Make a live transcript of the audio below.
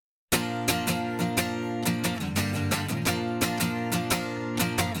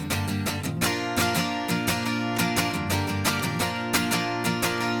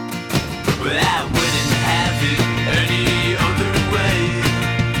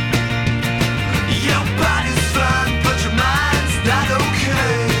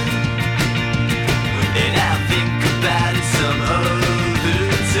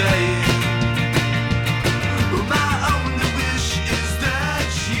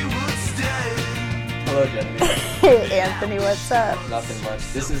Hello, Genevieve. Hey, Anthony, what's up? Nothing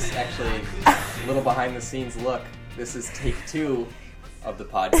much. This is actually a little behind-the-scenes look. This is take 2 of the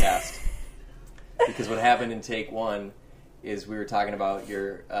podcast. Because what happened in take 1 is we were talking about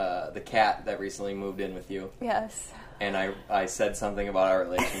the cat that recently moved in with you. Yes. And I said something about our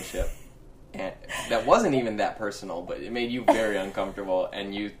relationship. And that wasn't even that personal, but it made you very uncomfortable,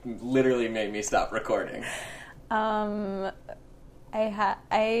 and you literally made me stop recording.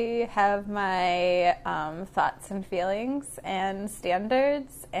 I have my thoughts and feelings and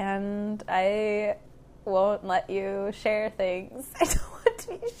standards, and I won't let you share things I don't want to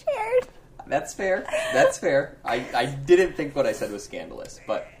be shared. That's fair. That's fair. I didn't think what I said was scandalous,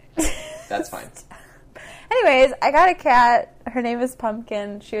 but that's fine. Anyways, I got a cat. Her name is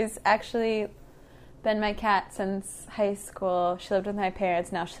Pumpkin. She's actually been my cat since high school. She lived with my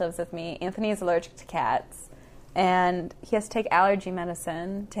parents. Now she lives with me. Anthony is allergic to cats, and he has to take allergy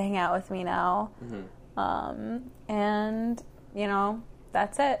medicine to hang out with me now. Mm-hmm. And, you know,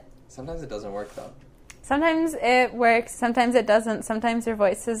 that's it. Sometimes it doesn't work, though. Sometimes it works. Sometimes it doesn't. Sometimes your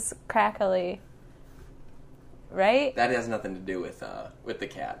voice is crackly. Right? That has nothing to do with the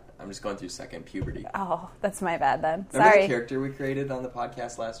cat. I'm just going through second puberty. Oh, that's my bad then. Remember Sorry. the character we created on the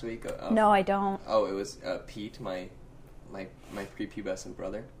podcast last week? No, I don't. Oh, it was Pete, my prepubescent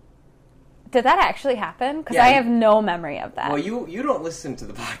brother. Did that actually happen? Because Yeah, I have no memory of that. Well, you don't listen to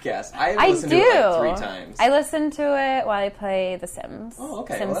the podcast. I I listened do. to it like 3 times. I listened to it while I play The Sims. Oh,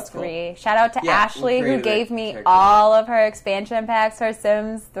 okay. Sims Well, that's cool. 3. Shout out to Yeah, Ashley, we who created gave a me character. all of her expansion packs for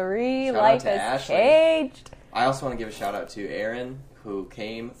Sims 3. Shout out Life to has Ashley. changed. I also want to give a shout out to Aaron, who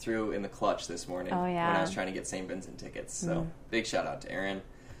came through in the clutch this morning Oh, yeah. when I was trying to get St. Vincent tickets. So big shout out to Aaron.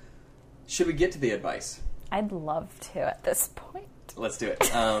 Should we get to the advice? I'd love to at this point. Let's do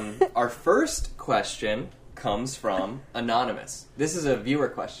it. Our first question comes from Anonymous. This is a viewer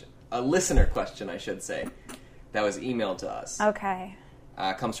question, a listener question, I should say, that was emailed to us. Okay.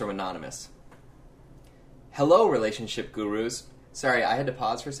 Comes from Anonymous. Hello, relationship gurus. Sorry, I had to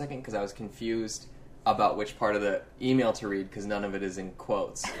pause for a second because I was confused about which part of the email to read because none of it is in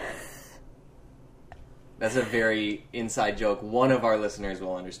quotes. That's a very inside joke. One of our listeners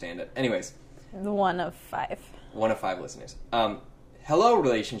will understand it. Anyways. 1 of 5. 1 of 5 listeners. Hello,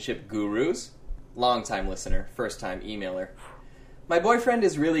 relationship gurus. Long-time listener, first-time emailer. My boyfriend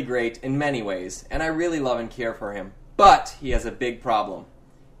is really great in many ways, and I really love and care for him. But he has a big problem.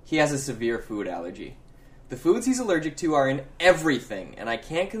 He has a severe food allergy. The foods he's allergic to are in everything, and I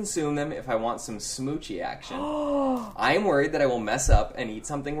can't consume them if I want some smoochy action. I am worried that I will mess up and eat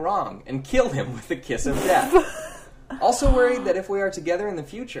something wrong and kill him with a kiss of death. Also worried that if we are together in the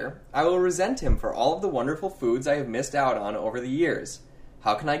future, I will resent him for all of the wonderful foods I have missed out on over the years.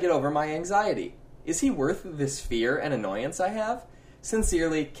 How can I get over my anxiety? Is he worth this fear and annoyance I have?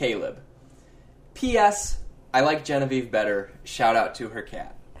 Sincerely, Caleb. P.S. I like Genevieve better. Shout out to her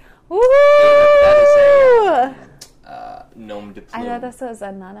cat. Woo! That is a nom de plume. I know this was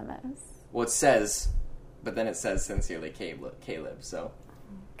anonymous. Well, it says, but then it says sincerely Caleb, so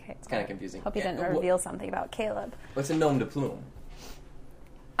Okay. it's kind of confusing. Hope you didn't reveal something about Caleb. What's a nom de plume?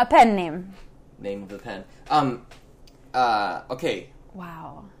 A pen name. Name of the pen. Okay.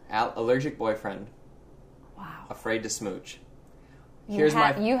 Wow. Allergic boyfriend. Wow. Afraid to smooch. You Here's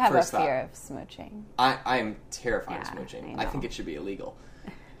my have first a fear thought. of smooching. I'm terrified of Yeah, smooching. I I think know. it should be illegal.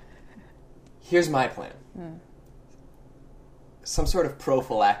 Here's my plan. Some sort of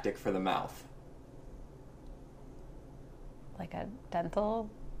prophylactic for the mouth. Like a dental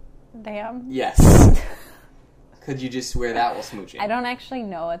dam? Yes. Could you just wear that while smooching? I don't actually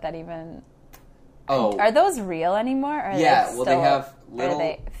know what that even... Oh. Are those real anymore? Or are Yeah, they well, they still, have little- Are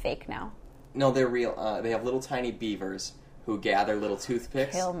they fake now? No, they're real. They have little tiny beavers who gather little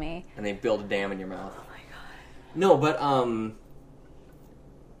toothpicks. Kill me. And they build a dam in your mouth. Oh my god. No, but,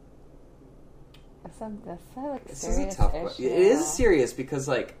 That's a like, this is serious a tough issue. question. It is serious because,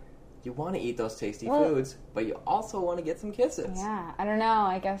 like, you want to eat those tasty foods, but you also want to get some kisses. Yeah, I don't know.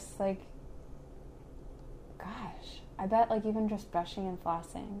 I guess, like, gosh, I bet, like, even just brushing and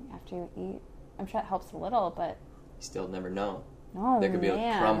flossing after you eat, I'm sure it helps a little, but You still never know. no, There could be a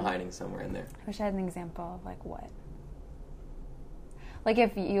man. crumb hiding somewhere in there. I wish I had an example of, like, what? Like,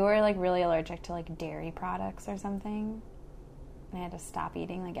 if you were, like, really allergic to, like, dairy products or something, and I had to stop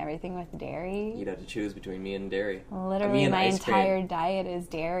eating, like, everything with dairy. You'd have to choose between me and dairy. Literally, Me and my ice entire cream. diet is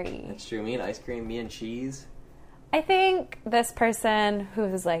dairy. That's true. Me and ice cream, me and cheese. I think this person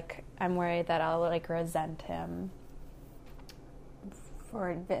who's, like, I'm worried that I'll, like, resent him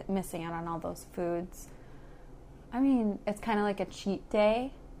for missing out on all those foods. I mean, it's kind of like a cheat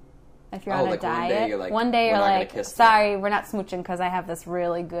day. If you're on a like diet, one day you're you're not gonna like, kiss sorry, we're not smooching because I have this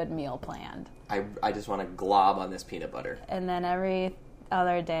really good meal planned. I just want to glob on this peanut butter. And then every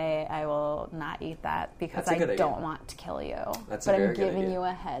other day, I will not eat that because I don't want to kill you. That's but a very I'm good giving idea. you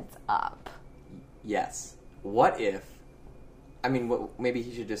a heads up. Yes. What if? I mean, maybe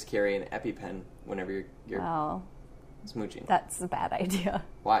he should just carry an EpiPen whenever you're Well, smooching. that's a bad idea.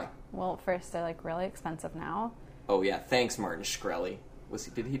 Why? Well, first, they're like really expensive now. Oh yeah, thanks, Martin Shkreli.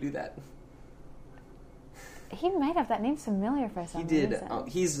 Did he do that? He might have. That name's familiar for some He did. reason.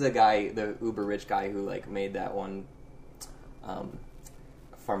 He's the guy, the uber rich guy who like made that one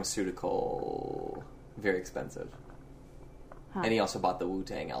pharmaceutical very expensive, and he also bought the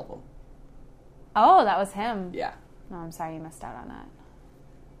Wu-Tang album. Oh, that was him. Yeah. No, I'm sorry you missed out on that.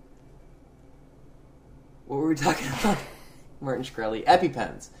 What were we talking about? Martin Shkreli.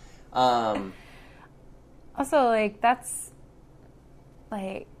 EpiPens. Also, like, that's,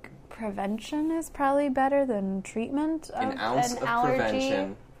 like, prevention is probably better than treatment of An ounce of allergy.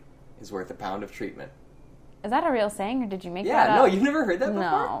 prevention is worth a pound of treatment. Is that a real saying, or did you make that Yeah, up? no, you've never heard that before?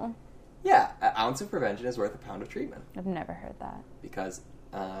 No, Yeah, an ounce of prevention is worth a pound of treatment. I've never heard that. Because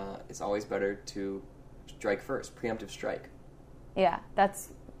it's always better to strike first. Preemptive strike. Yeah,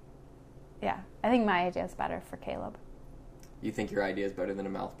 yeah. I think my idea is better for Caleb. You think your idea is better than a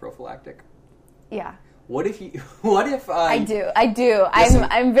mouth prophylactic? Yeah. What if I do.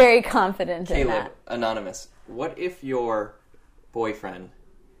 I'm very confident in Caleb, that. anonymous. What if your boyfriend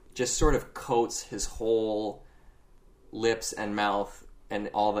just sort of coats his whole lips and mouth and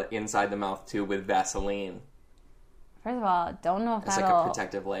all the inside the mouth too with Vaseline? First of all, don't know if It's like that'll a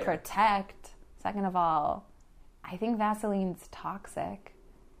protective layer. protect. Second of all, I think Vaseline's toxic.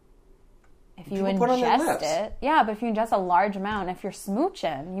 If you People put it on their ingest lips. it, yeah, but if you ingest a large amount, if you're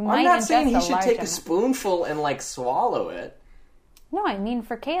smooching, you might I'm not ingest saying a he should large take a amount. spoonful and like swallow it. No, I mean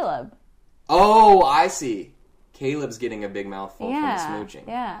for Caleb. Oh, I see. Caleb's getting a big mouthful Yeah, from smooching.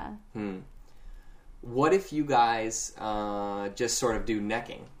 yeah. What if you guys just sort of do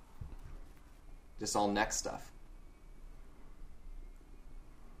necking? Just all neck stuff.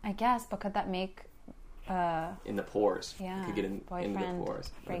 I guess, but could that make In the pores. yeah, Could get in the boyfriend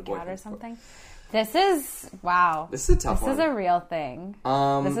pores. break Or out or boyfriend's something? This is wow. This is a tough This one. is a real thing.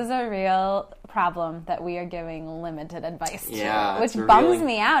 Um, This is a real problem that we are giving limited advice to, Yeah, which it's bums revealing.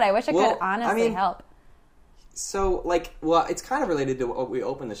 me out. I wish I Well, could honestly I mean, help. So, like, well, it's kind of related to what we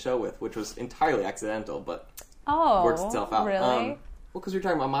opened the show with, which was entirely accidental, but Oh, works itself out. really? Well, because we were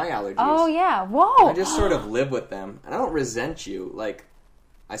talking about my allergies. Oh yeah. Whoa. I just sort of live with them, and I don't resent you. Like,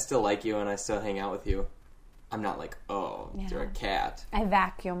 I still like you, and I still hang out with you. I'm not like, oh, you're a cat. I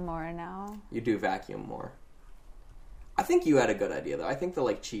vacuum more now. You do vacuum more. I think you had a good idea, though. I think the,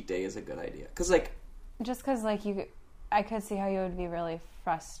 like, cheat day is a good idea. Because, like... Just because, like, I could see how you would be really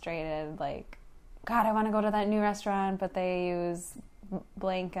frustrated. Like, God, I want to go to that new restaurant, but they use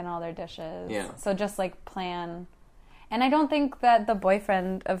blank in all their dishes. Yeah. So just, like, plan. And I don't think that the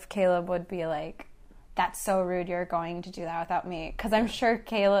boyfriend of Caleb would be like, that's so rude, you're going to do that without me. Because I'm sure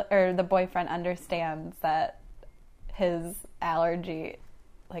Caleb, or the boyfriend, understands that his allergy,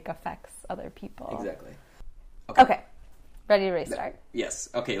 like, affects other people. Exactly. Okay. Ready to restart. Yes.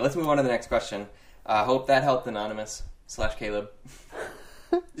 Okay, let's move on to the next question. Hope that helped, Anonymous / Caleb.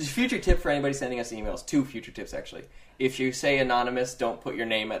 There's a future tip for anybody sending us emails. 2 future tips, actually. If you say Anonymous, don't put your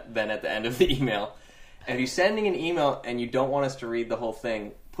name at the end of the email. And if you're sending an email and you don't want us to read the whole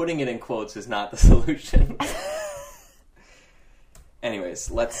thing, putting it in quotes is not the solution. Anyways,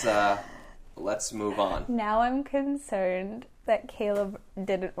 let's move on. Now I'm concerned that Caleb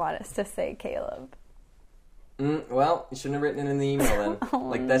didn't want us to say Caleb. Well, you shouldn't have written it in the email then.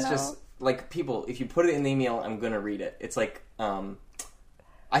 Oh, that's no. just like people. If you put it in the email, I'm gonna read it. It's like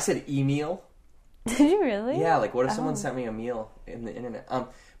I said email. Did you really? Yeah, like what if someone sent me a meal in the internet?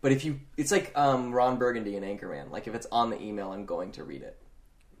 But if it's like Ron Burgundy in Anchorman. Like if it's on the email, I'm going to read it.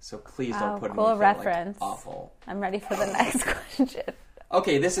 So please don't put cool anything reference. like awful. I'm ready for the next question.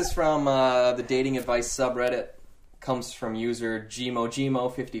 Okay, this is from the dating advice subreddit. Comes from user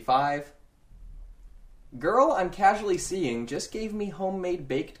GmoGmo55. Girl I'm casually seeing just gave me homemade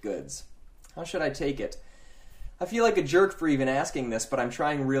baked goods. How should I take it? I feel like a jerk for even asking this, but I'm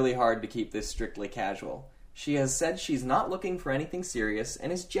trying really hard to keep this strictly casual. She has said she's not looking for anything serious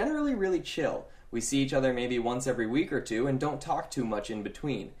and is generally really chill. We see each other maybe once every week or two and don't talk too much in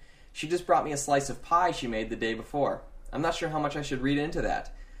between. She just brought me a slice of pie she made the day before. I'm not sure how much I should read into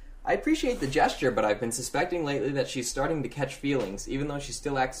that. I appreciate the gesture, but I've been suspecting lately that she's starting to catch feelings, even though she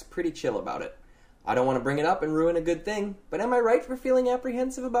still acts pretty chill about it. I don't want to bring it up and ruin a good thing, but am I right for feeling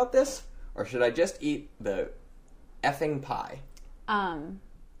apprehensive about this? Or should I just eat the effing pie?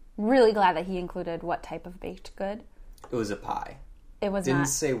 really glad that he included what type of baked good. It was a pie. It was Didn't not.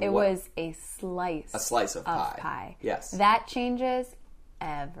 say it what. was a slice. A slice of pie. Yes. That changes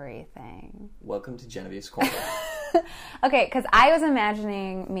everything. Welcome to Genevieve's Corner. Okay, because I was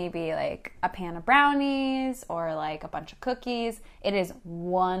imagining maybe like a pan of brownies or like a bunch of cookies. It is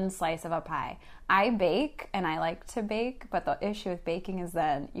one slice of a pie. I bake and I like to bake, but the issue with baking is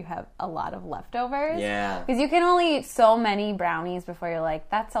then you have a lot of leftovers. Yeah. Because you can only eat so many brownies before you're like,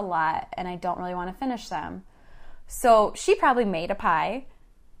 that's a lot and I don't really want to finish them. So she probably made a pie,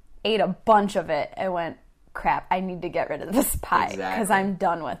 ate a bunch of it, and went, crap, I need to get rid of this pie because I'm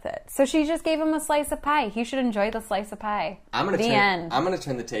done with it. So she just gave him a slice of pie. He should enjoy the slice of pie. I'm gonna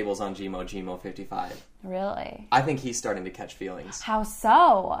turn the tables on Gmo 55. Really? I think he's starting to catch feelings. How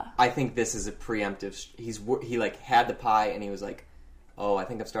so? I think this is a preemptive. He like had the pie and he was like, oh, I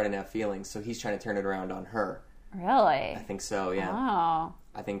think I'm starting to have feelings. So he's trying to turn it around on her. Really? I think so. Yeah. Oh.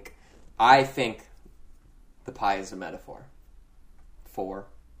 I think the pie is a metaphor for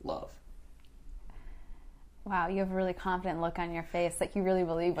love. Wow, you have a really confident look on your face, like you really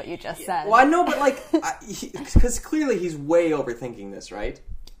believe what you just said. Well, I know, but like, because clearly he's way overthinking this, right?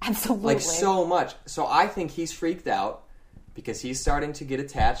 Absolutely. Like, so much. So I think he's freaked out because he's starting to get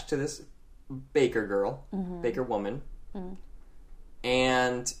attached to this baker girl, baker woman. Mm-hmm.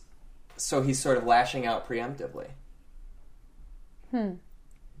 And so he's sort of lashing out preemptively.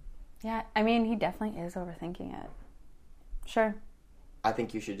 Yeah, I mean, he definitely is overthinking it. Sure. I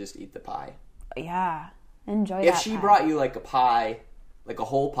think you should just eat the pie. Yeah. Enjoy If that she pie. brought you like a pie, like a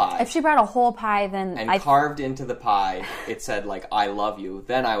whole pie. If she brought a whole pie, then and carved into the pie, it said like "I love you."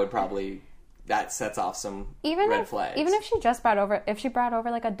 Then I would probably that sets off some red flags. Even if she just brought over,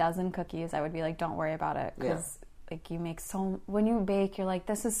 like a dozen cookies, I would be like, don't worry about it because like you make when you bake, you're like,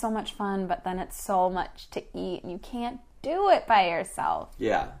 this is so much fun, but then it's so much to eat, and you can't do it by yourself.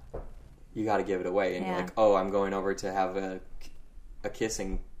 Yeah, you got to give it away, and you're like, oh, I'm going over to have a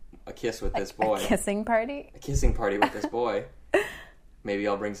kiss with this boy. A kissing party? A kissing party with this boy. Maybe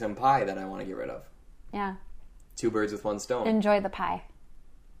I'll bring some pie that I want to get rid of. Yeah. 2 birds with 1 stone. Enjoy the pie.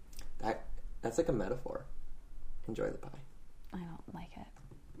 That's like a metaphor. Enjoy the pie. I don't like it.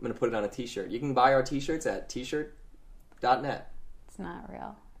 I'm going to put it on a t-shirt. You can buy our t-shirts at t-shirt.net. It's not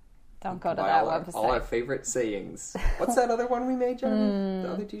real. Don't go to that website. All our favorite sayings. What's that other one we made, Jenny?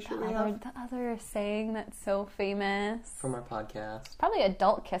 The other t-shirt we have? The other saying that's so famous. From our podcast. Probably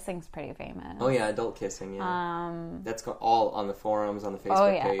adult kissing's pretty famous. Oh, yeah, adult kissing, yeah. That's all on the forums, on the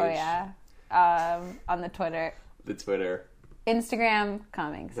Facebook page. Oh, yeah. On the Twitter. The Twitter. Instagram,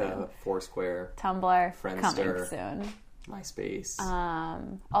 coming soon. The Foursquare. Tumblr, Friendster. coming soon. MySpace.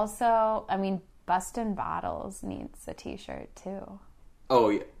 Also, I mean, Bustin' Bottles needs a t-shirt, too. Oh,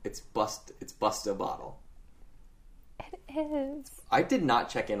 yeah. It's bust a bottle. It is. I did not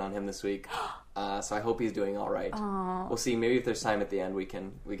check in on him this week, so I hope he's doing all right. We'll see. Maybe if there's time at the end, we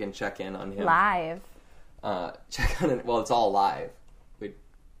can check in on him live. Check on it. Well, it's all live.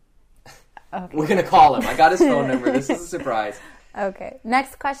 Okay. We're gonna call him. I got his phone number. This is a surprise. Okay.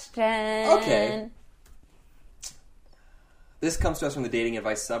 Next question. Okay. This comes to us from the dating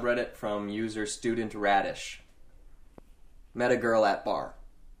advice subreddit from user Student Radish. Met a girl at bar.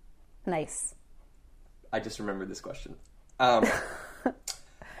 Nice. I just remembered this question. I'm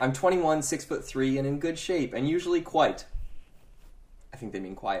 21, 6'3", and in good shape, and usually quite. I think they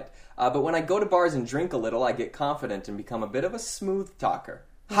mean quiet. But when I go to bars and drink a little, I get confident and become a bit of a smooth talker.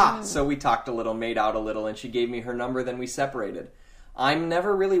 Ha! So we talked a little, made out a little, and she gave me her number, then we separated. I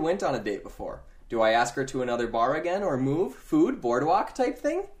never really went on a date before. Do I ask her to another bar again, or move, food, boardwalk type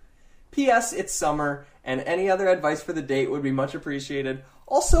thing? P.S. It's summer, and any other advice for the date would be much appreciated.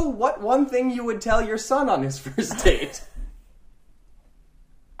 Also, what one thing you would tell your son on his first date?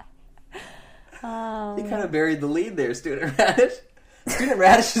 You kind of buried the lead there, Student Radish. Student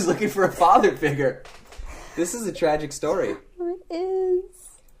Radish is looking for a father figure. This is a tragic story. It is.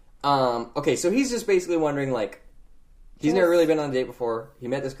 Okay, so he's just basically wondering, like, he's never really been on a date before. He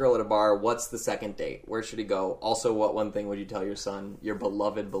met this girl at a bar. What's the second date? Where should he go? Also, what one thing would you tell your son, your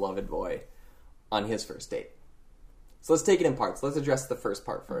beloved, beloved boy, on his first date? So let's take it in parts. Let's address the first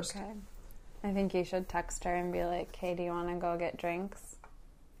part first. Okay. I think you should text her and be like, hey, do you want to go get drinks?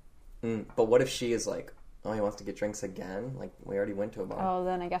 But what if she is like, oh, he wants to get drinks again? Like, we already went to a bar. Oh,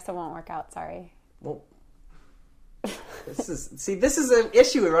 then I guess it won't work out. Sorry. Well, this is an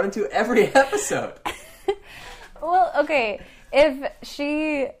issue we run into every episode. Well, okay. If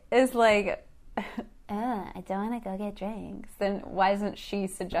she is like, I don't want to go get drinks, then why doesn't she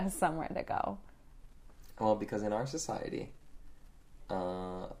suggest somewhere to go? Well, because in our society,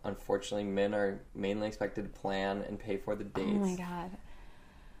 unfortunately, men are mainly expected to plan and pay for the dates. Oh my god.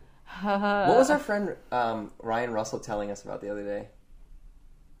 What was our friend Ryan Russell telling us about the other day?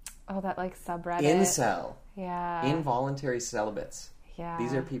 Oh, that like subreddit. Incel. Yeah. Involuntary celibates. Yeah.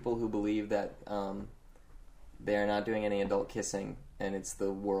 These are people who believe that they're not doing any adult kissing and it's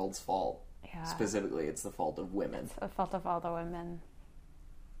the world's fault. Yeah. Specifically, it's the fault of women. It's the fault of all the women.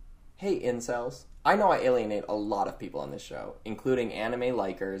 Hey, incels. I know I alienate a lot of people on this show, including anime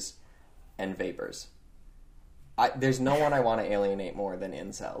likers and vapors. There's no one I want to alienate more than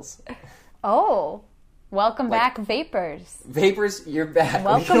incels. Oh, welcome back, vapors. Vapors, you're back.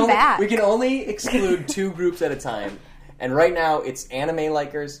 Welcome back. We can only exclude 2 groups at a time. And right now, it's anime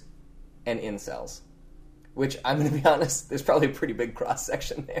likers and incels. Which, I'm going to be honest, there's probably a pretty big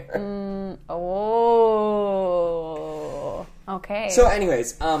cross-section there. Oh. Okay. So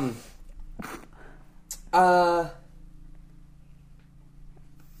anyways,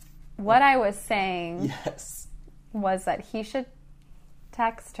 what I was saying yes. was that he should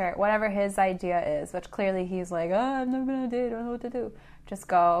text her, whatever his idea is, which clearly he's like, I'm never going to date, I don't know what to do. Just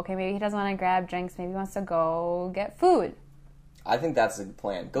go, okay, maybe he doesn't want to grab drinks, maybe he wants to go get food. I think that's the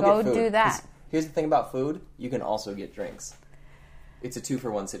plan. Go get food. do that. Here's the thing about food, you can also get drinks. It's a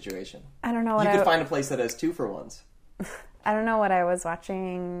 2-for-1 situation. I don't know what you could find a place that has 2-for-1s. I don't know what I was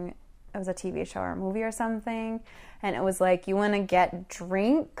watching. It was a TV show or a movie or something. And it was like, you want to get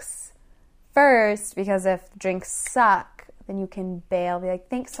drinks first because if drinks suck, then you can bail. Be like,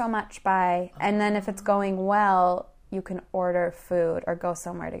 thanks so much, bye. And then if it's going well, you can order food or go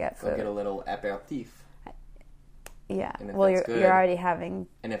somewhere to get food. Go get a little aperitif. Yeah. Well, you're already having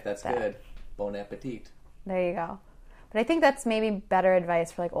And if that's good, bon appetit. There you go. But I think that's maybe better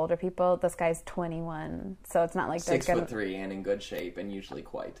advice for like older people. This guy's 21, so it's not like they're 6'3" and in good shape, and usually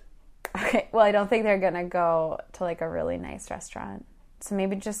quite. Okay, well, I don't think they're gonna go to like a really nice restaurant. So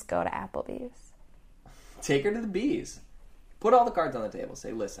maybe just go to Applebee's. Take her to the Bees. Put all the cards on the table.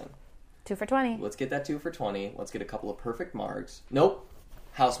 Say, listen. 2 for $20. Let's get that 2 for $20. Let's get a couple of perfect margs. Nope.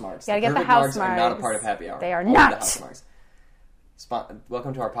 House margs. Gotta get the house margs. Are not a part of happy hour. They are Only not. The house margs.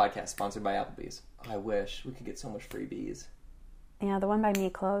 Welcome to our podcast, sponsored by Applebee's. I wish we could get so much free bees. Yeah, the one by me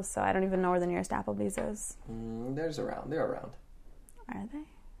closed, so I don't even know where the nearest Applebee's is. They're around. Are they?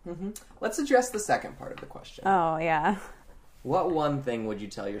 Mm-hmm. Let's address the second part of the question. Oh, yeah. What one thing would you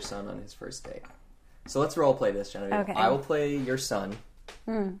tell your son on his first date? So let's role play this, Genevieve. Okay. I will play your son,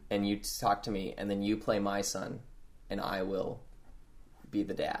 and you talk to me, and then you play my son, and I will be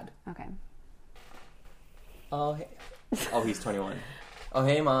the dad. Okay. Oh, hey. Oh, he's 21. Oh,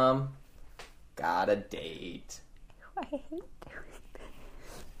 hey, Mom. Got a date. I hate doing this.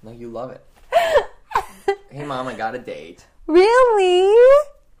 No, you love it. Hey, Mom, I got a date. Really?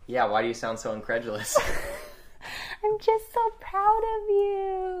 Yeah, why do you sound so incredulous? I'm just so proud of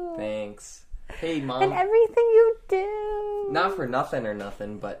you. Thanks. Hey, Mom. And everything you do. Not for nothing or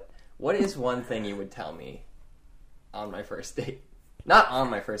nothing, but what is one thing you would tell me on my first date? Not on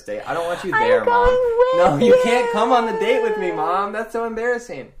my first date. I don't want you there, I'm going Mom. with No, you you. can't come on the date with me, Mom. That's so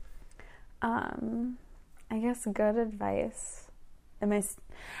embarrassing. I guess good advice. I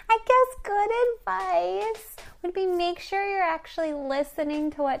guess good advice would be make sure you're actually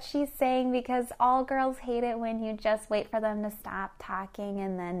listening to what she's saying, because all girls hate it when you just wait for them to stop talking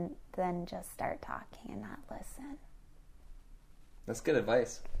and then just start talking and not listen. That's good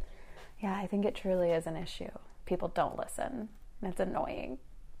advice. Yeah, I think it truly is an issue. People don't listen. It's annoying.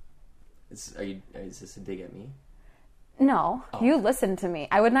 Is this a dig at me? No, You listen to me.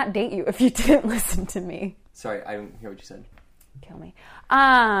 I would not date you if you didn't listen to me. Sorry, I didn't hear what you said. Kill me.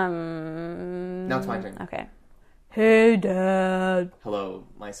 Now it's my turn. Okay. Hey, Dad. Hello,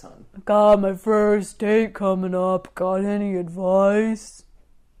 my son. Got my first date coming up. Got any advice?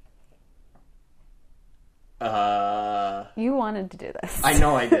 You wanted to do this. I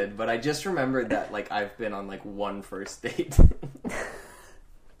know I did, but I just remembered that I've been on one first date.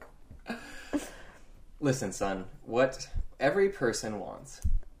 Listen, son, what every person wants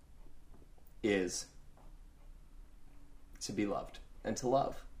is to be loved and to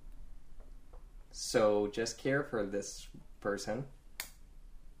love. So just care for this person.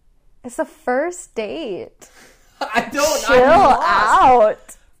 It's a first date. I don't. Chill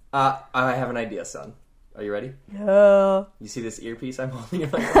out. I have an idea, son. Are you ready? Yeah. You see this earpiece I'm holding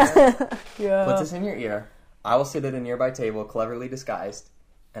in my hand? Yeah. Put this in your ear. I will sit at a nearby table, cleverly disguised,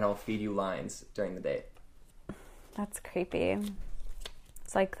 and I'll feed you lines during the date. That's creepy.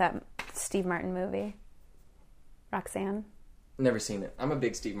 It's like that Steve Martin movie, Roxanne. Never seen it. I'm a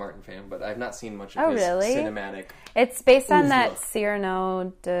big Steve Martin fan, but I've not seen much of his really? cinematic. It's based on that look.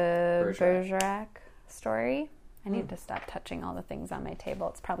 Cyrano de Bergerac story. I need to stop touching all the things on my table.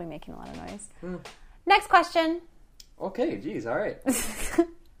 It's probably making a lot of noise. Next question. Okay, geez, all right.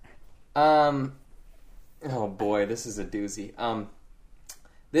 Oh boy, this is a doozy.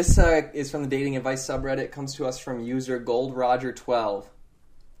 This is from the dating advice subreddit. It comes to us from user GoldRoger12.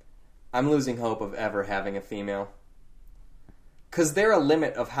 I'm losing hope of ever having a female. Because there a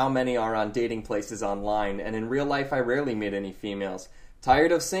limit of how many are on dating places online, and in real life I rarely meet any females.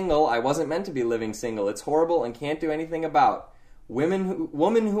 Tired of single, I wasn't meant to be living single. It's horrible and can't do anything about.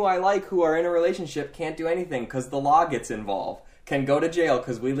 Women who I like who are in a relationship can't do anything because the law gets involved. Can go to jail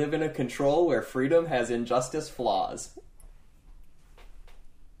because we live in a control where freedom has injustice flaws.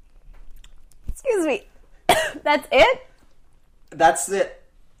 Excuse me. That's it? That's it.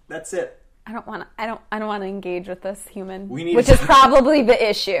 That's it. I don't want to engage with this human, which is probably the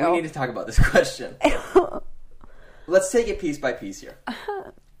issue. We need to talk about this question. Let's take it piece by piece here.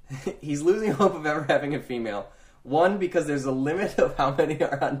 He's losing hope of ever having a female. One, because there's a limit of how many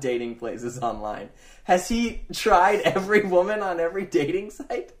are on dating places online. Has he tried every woman on every dating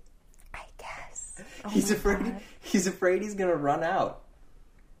site? I guess. He's afraid he's going to run out.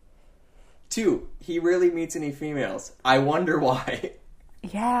 Two, he rarely meets any females. I wonder why.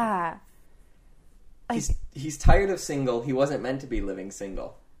 Yeah. He's tired of single. He wasn't meant to be living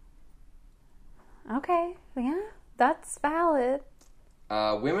single. Okay. Yeah, that's valid.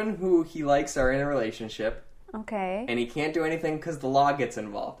 Women who he likes are in a relationship. Okay. And he can't do anything because the law gets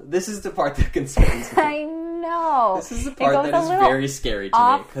involved. This is the part that concerns me. I know. This is the part that is very scary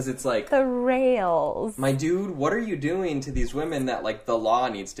to me. Because it's like... the rails. My dude, what are you doing to these women that, like, the law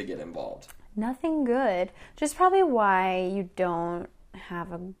needs to get involved? Nothing good. Which is probably why you don't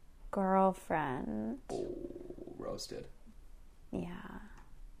have a girlfriend. Oh, roasted. Yeah.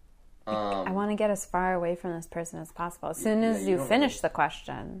 I want to get as far away from this person as possible. As soon as you finish the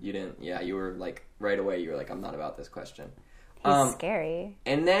question. You didn't. Yeah, you were like, right away, you were like, I'm not about this question. He's scary.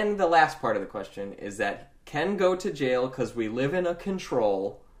 And then the last part of the question is that Ken go to jail because we live in a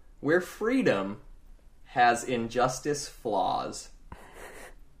control where freedom has injustice flaws.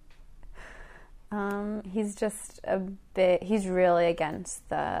 He's just he's really against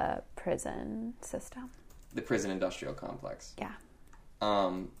the prison system. The prison industrial complex. Yeah.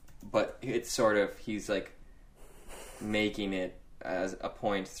 But it's sort of, he's like making it as a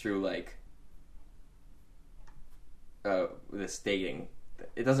point through like this dating.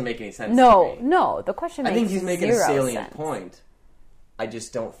 It doesn't make any sense to me. No, the question makes I think he's making a salient sense. point. I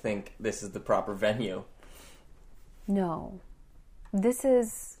just don't think this is the proper venue. No.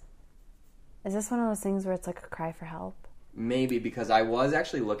 Is this one of those things where it's like a cry for help? Maybe, because I was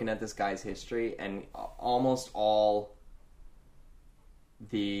actually looking at this guy's history, and almost all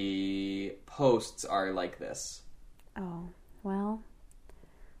the posts are like this. Oh, well,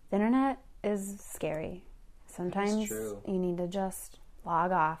 the internet is scary. Sometimes you need to just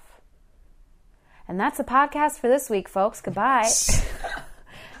log off. And that's the podcast for this week, folks. Goodbye.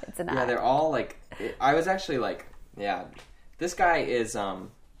 It's an Yeah, they're all like... I was actually like, yeah, this guy is...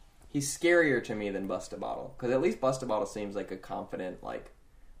 He's scarier to me than Bust a Bottle. Because at least Bust a Bottle seems like a confident, like,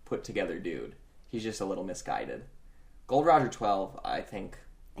 put-together dude. He's just a little misguided. Gold Roger 12, I think...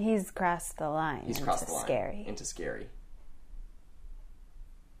 He's crossed the line. He's crossed the line. Scary. Into scary.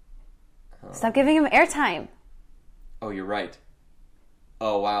 Stop giving him airtime. Oh, you're right.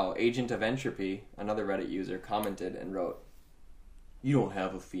 Oh, wow. Agent of Entropy, another Reddit user, commented and wrote, "You don't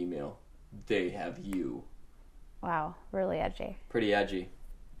have a female. They have you." Wow. Really edgy. Pretty edgy.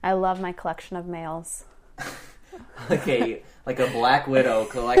 I love my collection of males. like a black widow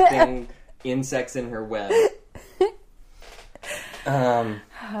collecting insects in her web.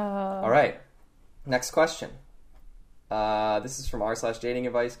 All right. Next question. This is from r/dating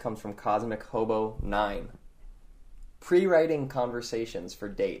advice. Comes from Cosmic Hobo 9. Pre-writing conversations for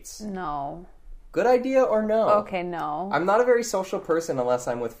dates. No. Good idea or no? Okay, no. I'm not a very social person unless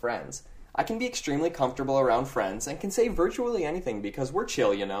I'm with friends. I can be extremely comfortable around friends and can say virtually anything because we're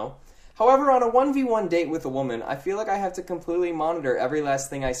chill, you know. However, on a 1v1 date with a woman, I feel like I have to completely monitor every last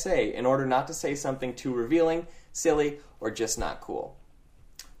thing I say in order not to say something too revealing, silly, or just not cool.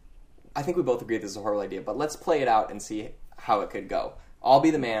 I think we both agree this is a horrible idea, but let's play it out and see how it could go. I'll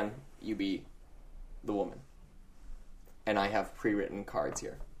be the man, you be the woman. And I have pre-written cards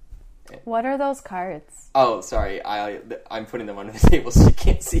here. What are those cards? Oh, sorry. I'm putting them under the table so you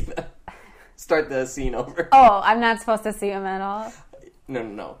can't see them. Start the scene over. Oh, I'm not supposed to see him at all? No.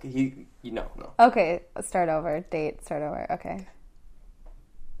 No. Okay, start over. Date, start over. Okay.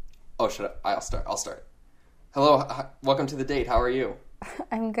 Oh, I'll start. Hello, welcome to the date. How are you?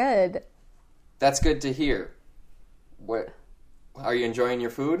 I'm good. That's good to hear. What? Are you enjoying your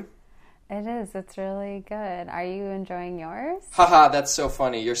food? It is. It's really good. Are you enjoying yours? Haha, that's so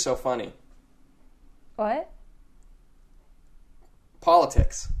funny. You're so funny. What?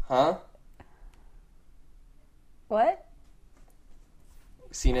 Politics, huh? What?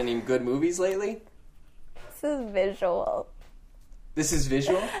 Seen any good movies lately? This is visual. This is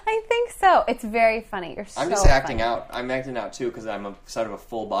visual? I think so. It's very funny. You're so I'm just acting funny. out. I'm acting out too because I'm sort of a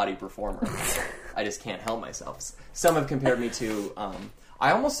full body performer. I just can't help myself. Some have compared me to.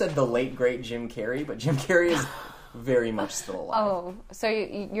 I almost said the late great Jim Carrey, but Jim Carrey is very much still alive. Oh, so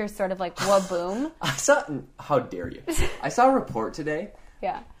you're sort of like Waboom? I saw. How dare you? I saw a report today.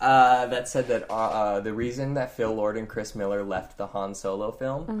 Yeah. That said that the reason that Phil Lord and Chris Miller left the Han Solo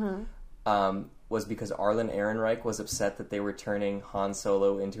film was because Arlen Ehrenreich was upset that they were turning Han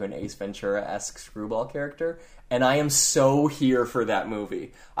Solo into an Ace Ventura-esque screwball character, and I am so here for that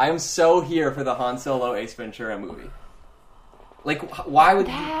movie. I am so here for the Han Solo Ace Ventura movie. Like, why would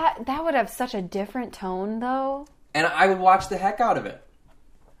that would have such a different tone, though? And I would watch the heck out of it.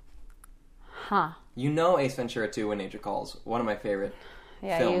 Huh. You know Ace Ventura 2 When Nature Calls. One of my favorite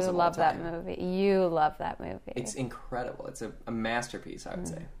films of all love that time. movie. You love that movie. It's incredible. It's a masterpiece, I would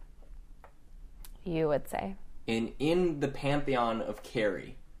say. You would say. In the pantheon of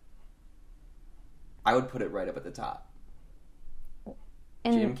Carrie, I would put it right up at the top.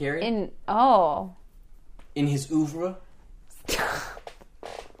 Jim Carrey? In his oeuvre.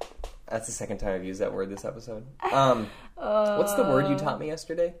 That's the second time I've used that word this episode. What's the word you taught me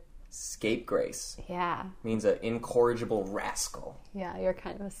yesterday? Scapegrace. Yeah. Means an incorrigible rascal. Yeah, you're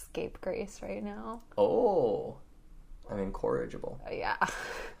kind of a scapegrace right now. Oh. I'm incorrigible. Yeah.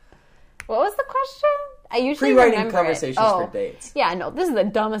 What was the question? I usually Pre-writing remember conversations for dates. Yeah, no, this is the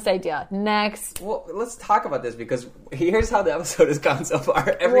dumbest idea. Next. Well, let's talk about this because here's how the episode has gone so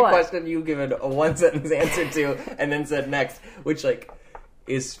far. Every question you've given a one-sentence answer to and then said next, which,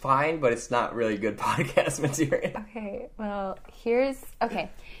 is fine, but it's not really good podcast material. Okay, well, here's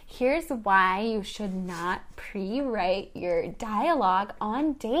why you should not pre-write your dialogue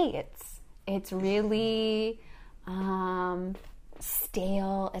on dates. It's really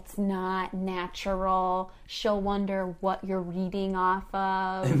stale. It's not natural. She'll wonder what you're reading off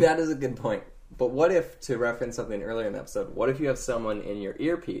of. That is a good point. But what if, to reference something earlier in the episode, what if you have someone in your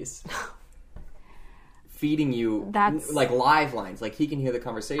earpiece feeding you live lines, like he can hear the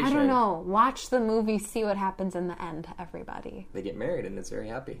conversation? I don't know. Watch the movie, see what happens in the end to everybody. They get married and it's very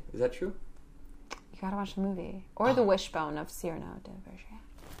happy. Is that true? You gotta watch the movie. Or The Wishbone of Cyrano de Bergerac.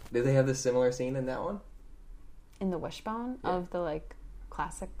 Did they have this similar scene in that one? In The Wishbone? Yeah. Of the,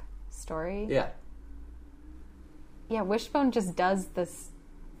 classic story? Yeah. Yeah, Wishbone just does the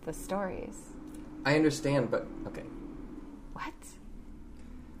stories. I understand, but... Okay. What?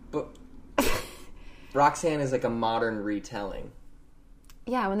 But... Roxanne is like a modern retelling.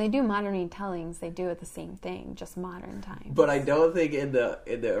 Yeah, when they do modern retellings, they do it the same thing, just modern times. But I don't think in the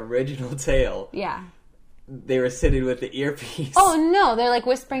original tale... Yeah. They were sitting with the earpiece. Oh, no. They're,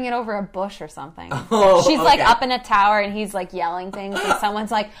 whispering it over a bush or something. Oh, She's, okay. up in a tower, and he's, yelling things, and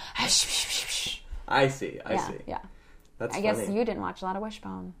someone's like... I see. I see. Yeah. That's I funny. guess you didn't watch a lot of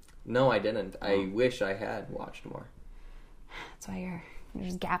Wishbone. No, I didn't. I wish I had watched more. That's why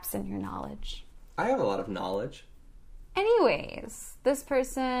there's gaps in your knowledge. I have a lot of knowledge. Anyways, this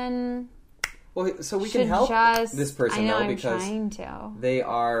person... Well, so we can help this person, though, because I'm trying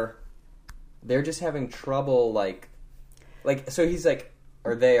to. They're just having trouble, so he's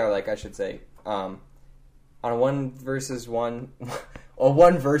or they are I should say, on a one versus one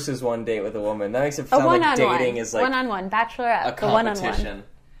date with a woman. That makes it sound like dating is one-on-one, bachelorette, a competition.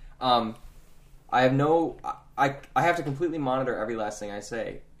 I have to completely monitor every last thing I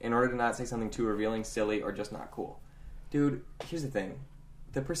say in order to not say something too revealing, silly, or just not cool. Dude, here's the thing.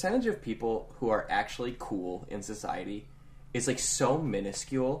 The percentage of people who are actually cool in society is, so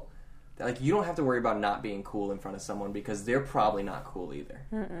minuscule that, you don't have to worry about not being cool in front of someone because they're probably not cool either.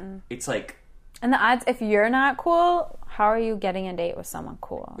 Mm-mm. It's And the odds, if you're not cool, how are you getting a date with someone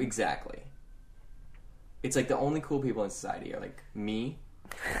cool? Exactly. It's the only cool people in society are, me,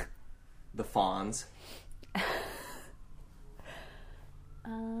 the Fonz,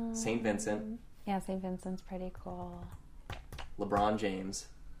 St. Vincent. Yeah, St. Vincent's pretty cool. LeBron James.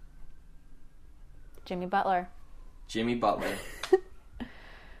 Jimmy Butler.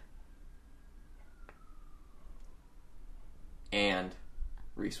 And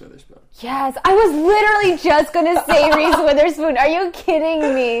Reese Witherspoon. Yes, I was literally just going to say Reese Witherspoon. Are you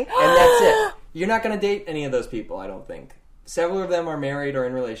kidding me? And that's it. You're not going to date any of those people, I don't think. Several of them are married or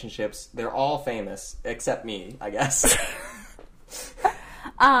in relationships. They're all famous, except me, I guess.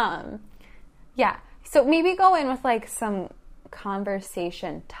 Yeah. So maybe go in with some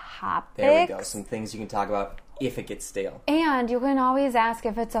conversation topics. There we go. Some things you can talk about if it gets stale. And you can always ask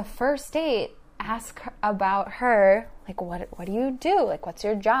if it's a first date. ask about her, like, what do you do? Like, what's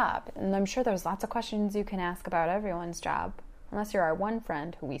your job? And I'm sure there's lots of questions you can ask about everyone's job. Unless you're our one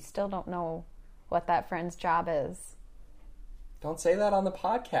friend who we still don't know what that friend's job is. Don't say that on the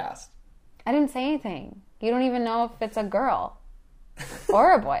podcast. I didn't say anything. You don't even know if it's a girl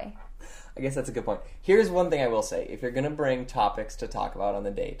or a boy. I guess that's a good point. Here's one thing I will say. If you're going to bring topics to talk about on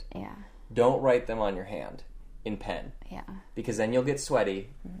the date, Yeah. don't write them on your hand in pen. Yeah. Because then you'll get sweaty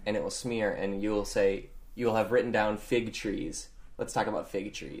and it will smear and you'll have written down fig trees. Let's talk about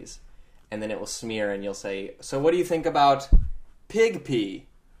fig trees. And then it will smear and you'll say, so what do you think about pig pee?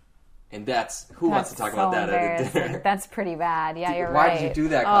 And who wants to talk about that at a dinner? That's pretty bad. Yeah, you're Why right. did you do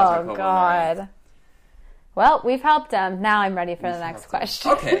that, Oh, Cosmo God. Mariah? Well, we've helped him. Now I'm ready for the next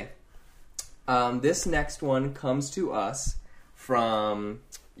question. Okay. This next one comes to us from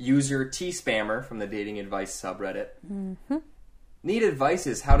user T-Spammer from the Dating Advice subreddit. Mm-hmm. Need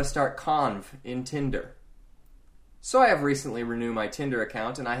advices how to start conv in Tinder. So I have recently renewed my Tinder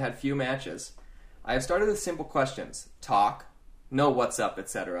account and I had few matches. I have started with simple questions. Talk, know what's up,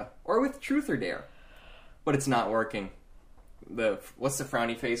 etc. Or with truth or dare. But it's not working. What's the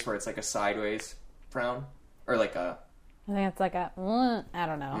frowny face where it's like a sideways frown? Or like a... I think it's like a... I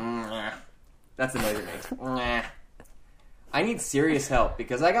don't know. That's the noise it makes. I need serious help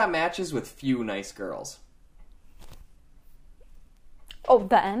because I got matches with few nice girls. Oh,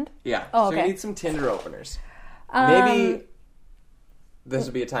 the end? Yeah. Oh, So okay. we need some Tinder openers. Maybe this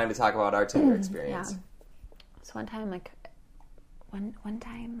would be a time to talk about our Tinder experience. Yeah. So one time,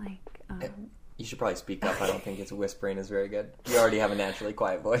 You should probably speak up. I don't think it's whispering is very good. You already have a naturally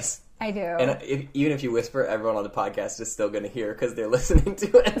quiet voice. I do. And even if you whisper, everyone on the podcast is still going to hear because they're listening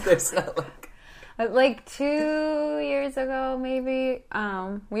to it. There's not like 2 years ago, maybe,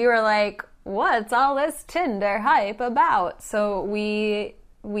 we were like, what's all this Tinder hype about? So we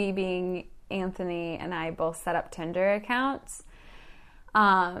being Anthony and I both set up Tinder accounts.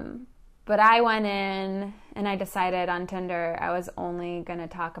 But I went in and I decided on Tinder I was only going to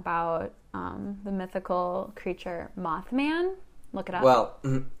talk about the mythical creature Mothman. Look it up. Well,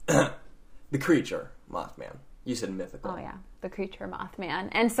 the creature, Mothman. You said mythical. Oh, yeah. The creature Mothman.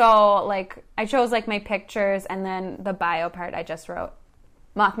 And so, like, I chose, like, my pictures, and then the bio part I just wrote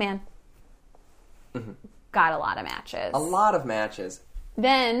Mothman. Mm-hmm. Got a lot of matches. A lot of matches.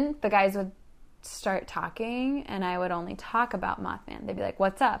 Then the guys would start talking, and I would only talk about Mothman. They'd be like,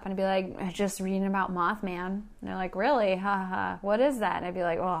 what's up? And I'd be like, just reading about Mothman. And they're like, really? Ha ha. What is that? And I'd be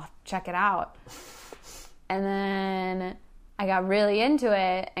like, oh, check it out. And then I got really into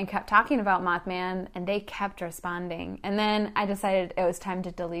it and kept talking about Mothman, and they kept responding. And then I decided it was time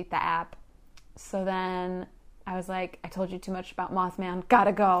to delete the app. So then I was like, I told you too much about Mothman,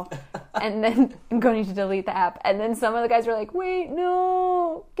 gotta go. And then I'm going to delete the app. And then some of the guys were like, wait,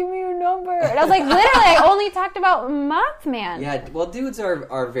 no, give me your number. And I was like, literally, I only talked about Mothman. Yeah, well, dudes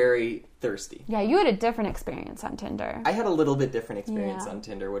are very thirsty. Yeah, you had a different experience on Tinder. I had a little bit different experience on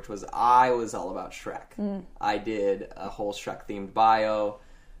Tinder, which was I was all about Shrek. I did a whole Shrek-themed bio,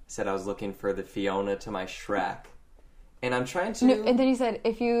 said I was looking for the Fiona to my Shrek. And I'm trying to... No, and then you said,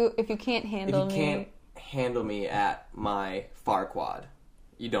 if you can't handle me... can't handle me at my Farquaad,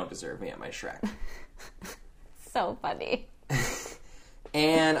 you don't deserve me at my Shrek. So funny.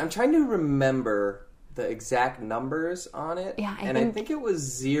 And I'm trying to remember the exact numbers on it. Yeah, I think it was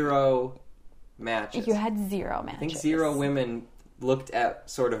 0 matches. You had 0 matches. I think 0 women looked at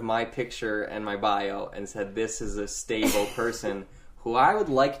sort of my picture and my bio and said, this is a stable person who I would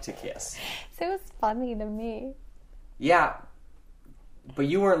like to kiss. So it was funny to me. Yeah, but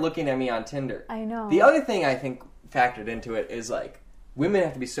you weren't looking at me on Tinder. I know. The other thing I think factored into it is, like, women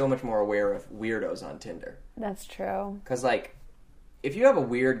have to be so much more aware of weirdos on Tinder. That's true. Because, like, if you have a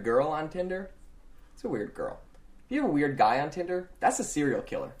weird girl on Tinder, it's a weird girl. If you have a weird guy on Tinder, that's a serial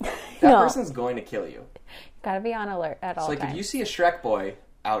killer. That person's going to kill you. Gotta be on alert at all times. times. If you see a Shrek boy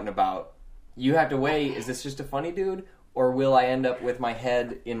out and about, you have to weigh, is this just a funny dude, or will I end up with my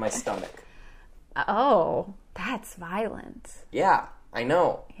head in my stomach? Oh, that's violent. Yeah, I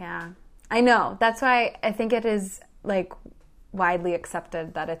know. Yeah. I know. That's why I think it is, like, widely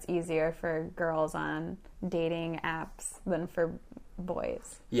accepted that it's easier for girls on dating apps than for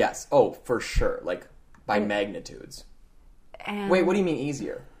boys. Yes. Oh, for sure. Like, by magnitudes. And Wait, what do you mean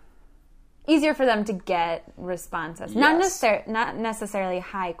easier? Easier for them to get responses. Yes. Not necessarily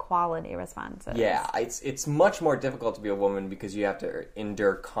high quality responses. Yeah, it's much more difficult to be a woman because you have to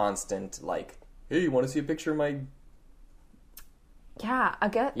endure constant, like, hey, you want to see a picture of my... Yeah, I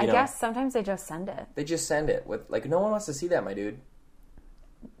guess sometimes they just send it. They just send it with, like, no one wants to see that, my dude.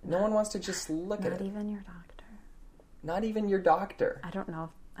 No one wants to just look at it. Not even your doctor. Not even your doctor. I don't know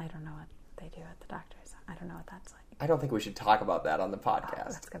what they do at the doctor's. I don't know what that's like. I don't think we should talk about that on the Oh,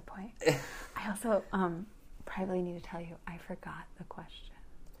 podcast. that's a good point. I also probably need to tell you, I forgot the question.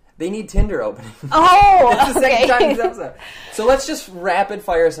 They need Tinder openings. Oh, It's the second time this episode. So let's just rapid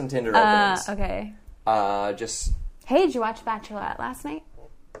fire some Tinder openings. Okay. Just... Hey, did you watch Bachelorette last night?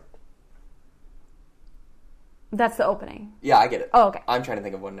 That's the opening. Yeah, I get it. Oh, okay. I'm trying to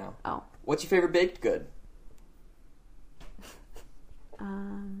think of one now. Oh. What's your favorite baked good?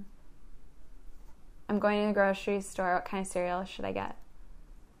 I'm going to the grocery store. What kind of cereal should I get?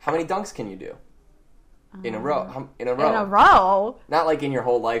 How many dunks can you do? In a row. In a row. In a row? Not like in your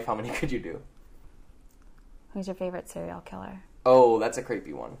whole life, how many could you do? Who's your favorite serial killer? Oh, that's a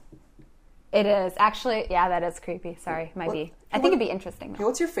creepy one. It is. Actually, yeah, that is creepy. Sorry, might be. I think it'd be interesting, Hey, though.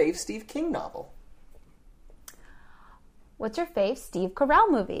 what's your fave Steve King novel? What's your fave Steve Carell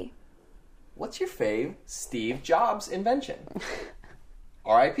movie? What's your fave Steve Jobs invention?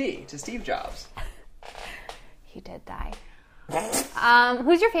 R.I.P. to Steve Jobs. He did die.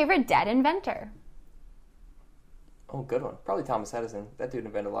 Who's your favorite dead inventor? Oh, good one. Probably Thomas Edison. That dude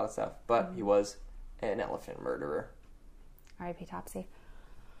invented a lot of stuff. But he was an elephant murderer. R.I.P. Topsy.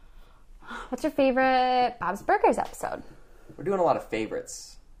 What's your favorite Bob's Burgers episode? We're doing a lot of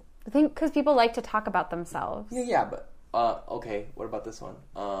favorites. I think because people like to talk about themselves. Yeah, but... okay, what about this one?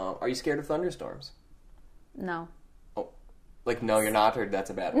 Are you scared of thunderstorms? No. Oh, like, no, you're not, or that's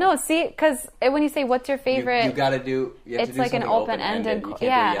a bad one? No, see, because when you say, what's your favorite... You gotta do... You have it's to do like an something open-ended... You can't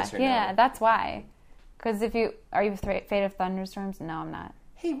yeah, do yes or no. yeah, that's why. Because if you... Are you afraid of thunderstorms? No, I'm not.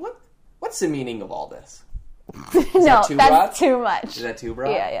 Hey, what's the meaning of all this? No, too that's broad? too much. Is that too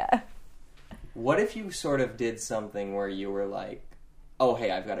broad? Yeah. What if you sort of did something where you were like, oh,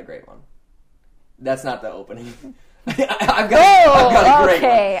 hey, I've got a great one. That's not the opening. I've got a great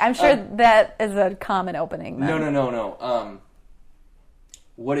okay. one. I'm sure that is a common opening. Then. No.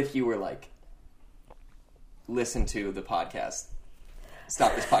 What if you were like, listen to the podcast.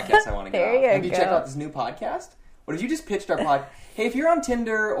 Stop this podcast. I want to get There off. you Have you go. checked out this new podcast? What if you just pitched our pod? Hey, if you're on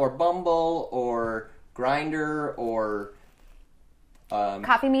Tinder or Bumble or Grindr or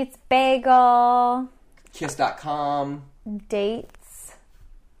Coffee Meets Bagel. Kiss.com. Dates.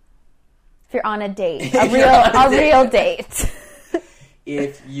 If you're on a date. A real date.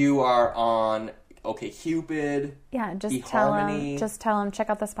 If you are on OkCupid, Yeah, just tell eHarmony, them, check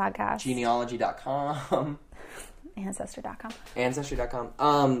out this podcast. genealogy.com, Ancestor.com.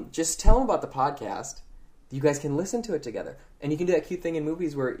 Ancestry.com. Just tell them about the podcast. You guys can listen to it together. And you can do that cute thing in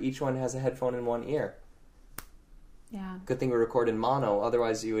movies where each one has a headphone in one ear. Yeah. Good thing we record in mono,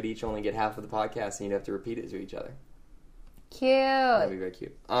 otherwise you would each only get half of the podcast and you'd have to repeat it to each other. That'd be Cute. very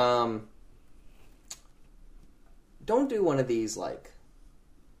cute. Don't do one of these, like,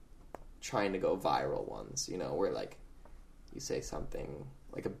 trying to go viral ones, you know, where, like, you say something,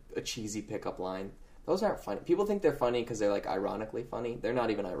 like a cheesy pickup line. Those aren't funny. People think they're funny because they're, like, ironically funny. They're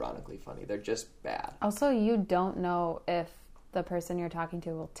not even ironically funny. They're just bad. Also, you don't know if the person you're talking to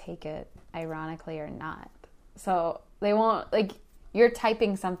will take it ironically or not. So they won't, like, you're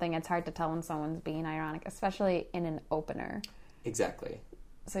typing something, it's hard to tell when someone's being ironic, especially in an opener. Exactly.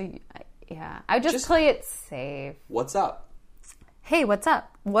 So, yeah. I would just play it safe. What's up? Hey, what's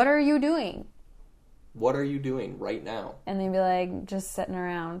up? What are you doing? What are you doing right now? And they'd be like, just sitting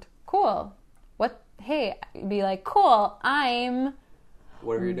around. Cool. What? Hey, be like, cool, I'm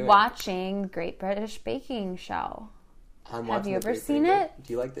What are you doing? watching Great British Baking Show. I'm Have watching you the ever Great seen British- it?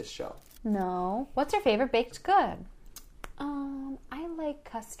 Do you like this show? No. What's your favorite baked good? I like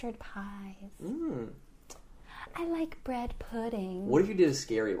custard pies. I like bread pudding. What if you did a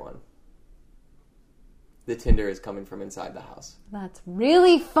scary one? The Tinder is coming from inside the house. That's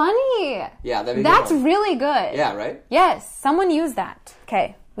really funny. Yeah, that'd be That's good one. really good. Yeah, right? Yes, someone used that.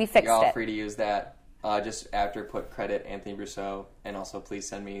 Okay, we fixed You're all it. free to use that. Just after put credit Anthony Brousseau, and also please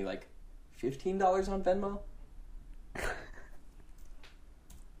send me like $15 on Venmo.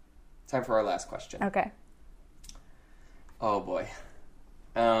 Time for our last question. Okay. Oh boy.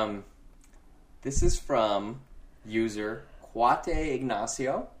 This is from user Quate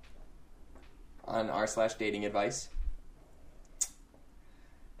Ignacio on r/dating advice.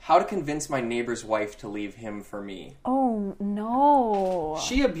 How to convince my neighbor's wife to leave him for me. Oh, no.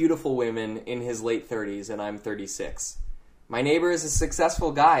 She a beautiful woman in his late 30s and I'm 36. My neighbor is a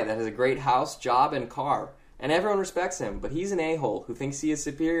successful guy that has a great house, job, and car. And everyone respects him, but he's an a-hole who thinks he is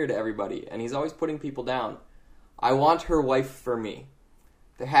superior to everybody, and he's always putting people down. I want her wife for me.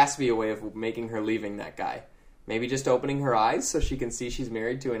 There has to be a way of making her leaving that guy. Maybe just opening her eyes so she can see she's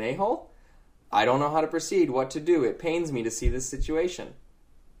married to an a-hole? I don't know how to proceed, what to do. It pains me to see this situation.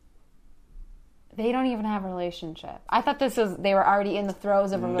 They don't even have a relationship. I thought they were already in the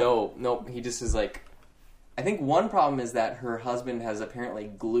throes of a relationship. No, he just is like, I think one problem is that her husband has apparently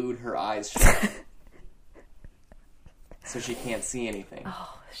glued her eyes shut. So she can't see anything.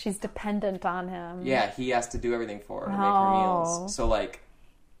 Oh, she's dependent on him. Yeah, he has to do everything for her to make her meals. So, like,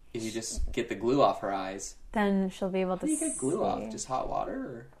 if you just get the glue off her eyes... Then she'll be able to see. How do you get glue off? Just hot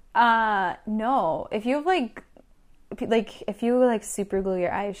water? No. If you have, if you super glue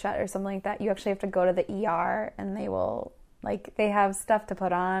your eyes shut or something like that, you actually have to go to the ER and they will, they have stuff to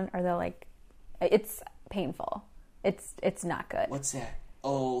put on or they'll, it's painful. It's not good. What's that?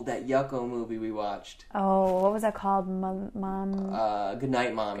 Oh, that Yucko movie we watched. Oh, what was that called? Mom?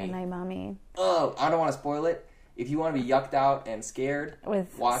 Goodnight, Mommy. Goodnight, Mommy. Oh, I don't want to spoil it. If you want to be yucked out and scared,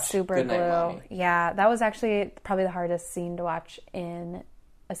 watch super Goodnight, glue. Mommy. Yeah, that was actually probably the hardest scene to watch in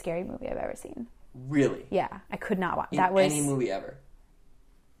a scary movie I've ever seen. Really? Yeah, I could not watch. Any movie ever.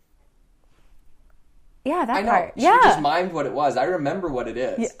 Yeah, that I know. part. She just mimed what it was. I remember what it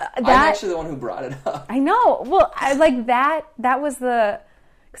is. Yeah, I'm actually the one who brought it up. I know. Well, I like that. That was the...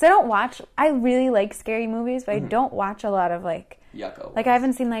 Because I don't watch... I really like scary movies, but I don't watch a lot of, Yucko. I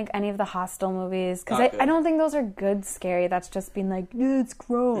haven't seen, any of the Hostel movies. Because I don't think those are good scary. That's just been it's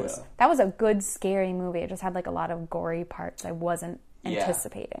gross. Yeah. That was a good scary movie. It just had, a lot of gory parts I wasn't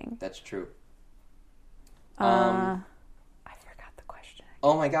anticipating. That's true. I forgot the question.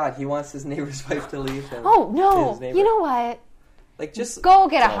 Oh, my God. He wants his neighbor's wife to leave him. Oh, no. You know what? Just... Go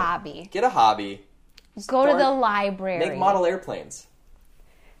get a hobby. Get a hobby. Go to the library. Make model airplanes.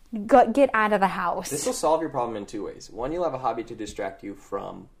 Get out of the house. This will solve your problem in two ways. One, you'll have a hobby to distract you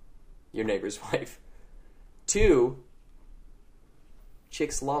from your neighbor's wife. Two,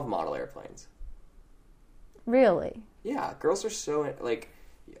 chicks love model airplanes. Really? Yeah, girls are so...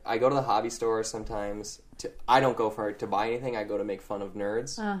 I go to the hobby store sometimes. I don't go to buy anything. I go to make fun of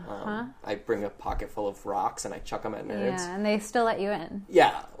nerds. I bring a pocket full of rocks and I chuck them at nerds. Yeah, and they still let you in.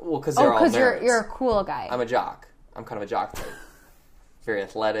 Yeah, well, because they're all nerds. Because you're a cool guy. I'm a jock. I'm kind of a jock type. Very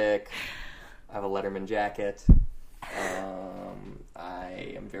athletic. I have a Letterman jacket.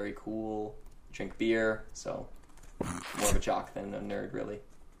 I am very cool. Drink beer, so more of a jock than a nerd, really.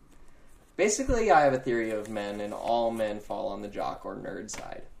 Basically, I have a theory of men, and all men fall on the jock or nerd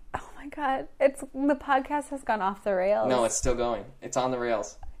side. Oh my God. The podcast has gone off the rails. No, it's still going. It's on the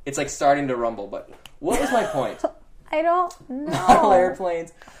rails. It's starting to rumble, but what was my point? I don't know. Model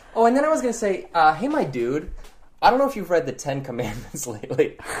airplanes. Oh, and then I was going to say, hey, my dude, I don't know if you've read the 10 Commandments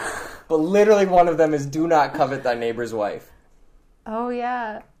lately, but literally one of them is do not covet thy neighbor's wife. Oh,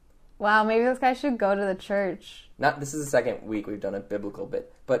 yeah. Wow, maybe this guy should go to the church. This is the second week we've done a biblical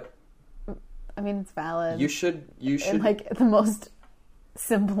bit, but... I mean, it's valid. You should... In, the most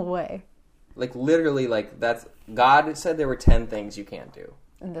simple way. Literally, that's... God said there were 10 things you can't do.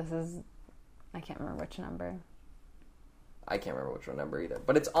 And this is... I can't remember which number. I can't remember which number either.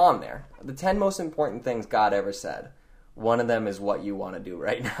 But it's on there. The 10 most important things God ever said. One of them is what you want to do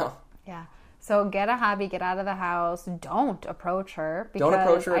right now. Yeah. So get a hobby, get out of the house. Don't approach her. Don't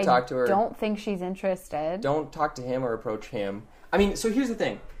approach her or talk to her. Don't think she's interested. Don't talk to him or approach him. I mean, so here's the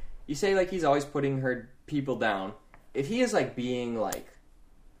thing. You say, he's always putting her people down. If he is, being,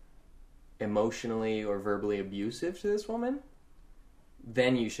 emotionally or verbally abusive to this woman,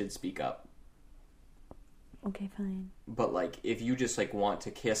 then you should speak up. Okay, fine. But, if you just, want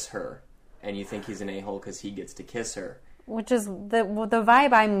to kiss her and you think he's an a-hole because he gets to kiss her... Which is the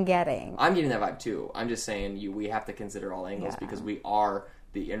vibe I'm getting. I'm getting that vibe, too. I'm just saying we have to consider all angles because we are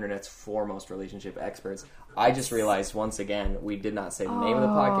the Internet's foremost relationship experts. I just realized, once again, we did not say the name of the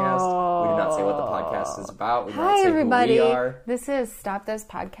podcast. We did not say what the podcast is about. We did not say everybody. Who we are. This is Stop This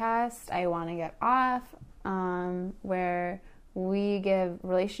Podcast. I Want to Get Off, where we give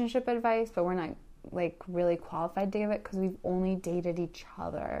relationship advice, but we're not, really qualified to give it because we've only dated each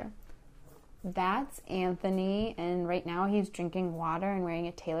other. That's Anthony, and right now he's drinking water and wearing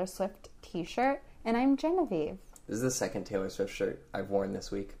a Taylor Swift t-shirt, and I'm Genevieve. This is the second Taylor Swift shirt I've worn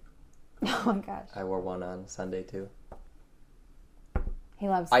this week. Oh my gosh. I wore one on Sunday, too. He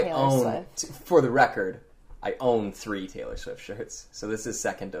loves Taylor Swift. For the record, I own 3 Taylor Swift shirts, so this is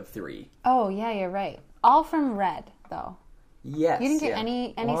second of 3. Oh, yeah, you're right. All from Red, though. Yes. You didn't get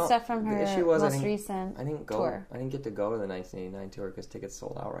any stuff from her most recent tour. I didn't get to go to the 1989 tour because tickets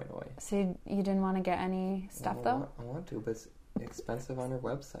sold out right away. So you didn't want to get any stuff, though? I want to, but it's expensive on her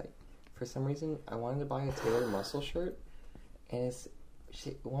website. For some reason, I wanted to buy a Taylor Muscle shirt, and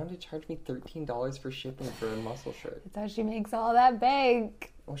she wanted to charge me $13 for shipping for a muscle shirt. I thought she makes all that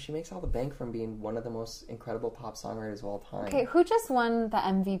bank. Well, she makes all the bank from being one of the most incredible pop songwriters of all time. Okay, who just won the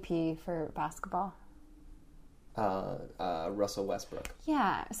MVP for basketball? Russell Westbrook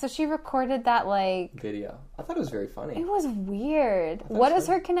Yeah, so she recorded that, like... video. I thought it was very funny. It was weird. What is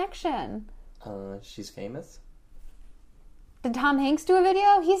her connection? She's famous. Did Tom Hanks do a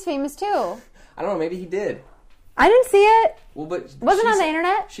video? He's famous too. I don't know, maybe he did. I didn't see it. Well, but wasn't on the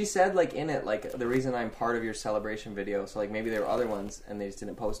internet. She said, like, in it, like, the reason I'm part of your celebration video, so, like, maybe there were other ones, and they just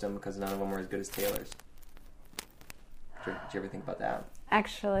didn't post them because none of them were as good as Taylor's. Did you ever think about that?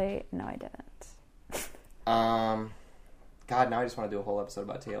 Actually, no, I didn't. God, now I just want to do a whole episode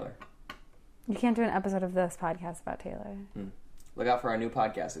about Taylor. You can't do an episode of this podcast about Taylor. Look out for our new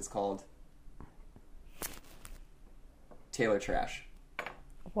podcast. It's called Taylor Trash.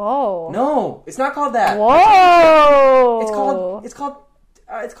 Whoa. No, it's not called that. Whoa. It's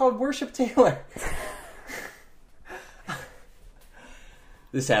called Worship Taylor.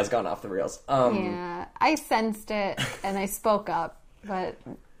 This has gone off the rails. Yeah, I sensed it and I spoke up, but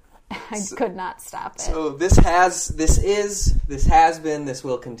I could not stop it. So this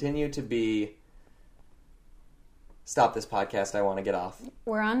will continue to be. Stop this podcast. I want to get off.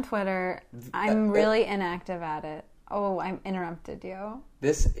 We're on Twitter. I'm really inactive at it. Oh, I interrupted you.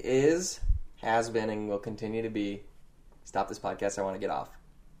 This has been, and will continue to be, Stop This Podcast, I Want to Get Off.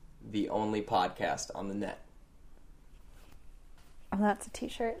 The only podcast on the net. Oh, that's a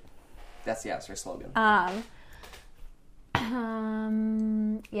t-shirt. That's our slogan.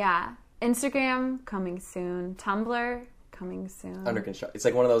 Yeah. Instagram, coming soon. Tumblr, coming soon. Under construction. It's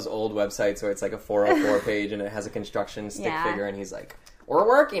like one of those old websites where it's like a 404 page and it has a construction stick figure and he's like, we're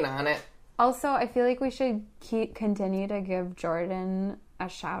working on it. Also, I feel like we should continue to give Jordan a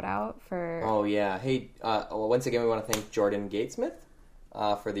shout out for... Oh, yeah. Hey, once again, we want to thank Jordan Gatesmith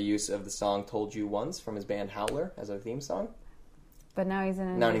for the use of the song Told You Once from his band Howler as our theme song. But now he's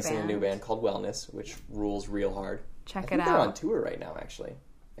in a new band called Wellness, which rules real hard. Check it out. They're on tour right now, actually.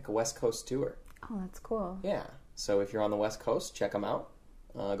 Like a West Coast tour. Oh, that's cool. Yeah. So if you're on the West Coast, check them out.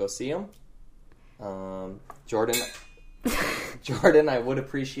 Go see them. Jordan, I would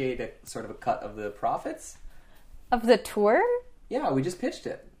appreciate sort of a cut of the profits. Of the tour? Yeah, we just pitched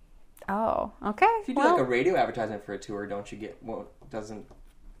it. Oh, okay. If you do like a radio advertisement for a tour, don't you get... I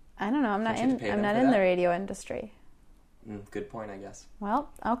don't know. I'm not in the radio industry. Good point, I guess.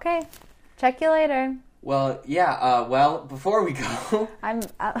 Well, okay. Check you later. Well, yeah. Before we go... I'm...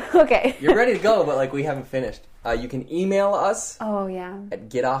 okay. You're ready to go, but like we haven't finished. You can email us. Oh, yeah. At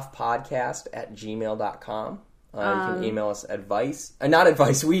getoffpodcast@gmail.com. You can email us advice. Not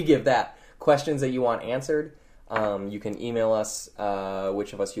advice, we give that. Questions that you want answered. You can email us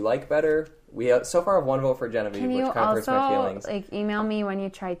which of us you like better. We so far have one vote for Genevieve, which kind of hurts my feelings. Like, email me when you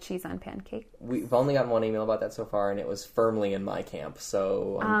try cheese on pancake? We've only gotten one email about that so far, and it was firmly in my camp.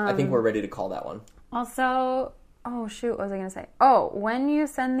 So I think we're ready to call that one. Also, oh shoot, what was I going to say? Oh, when you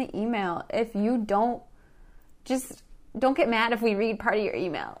send the email, if you don't get mad if we read part of your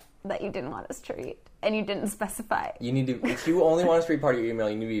email that you didn't want us to read. And you didn't specify. You need to, if you only want us to read part of your email,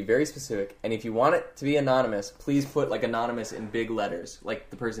 you need to be very specific. And if you want it to be anonymous, please put like anonymous in big letters, like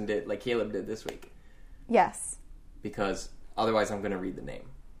the person did, like Caleb did this week. Yes. Because otherwise I'm going to read the name.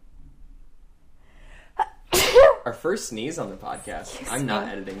 Our first sneeze on the podcast. I'm not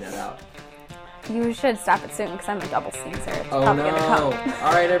editing that out. You should stop it soon because I'm a double sneezer. It's oh no.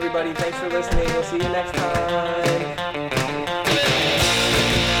 All right, everybody. Thanks for listening. We'll see you next time.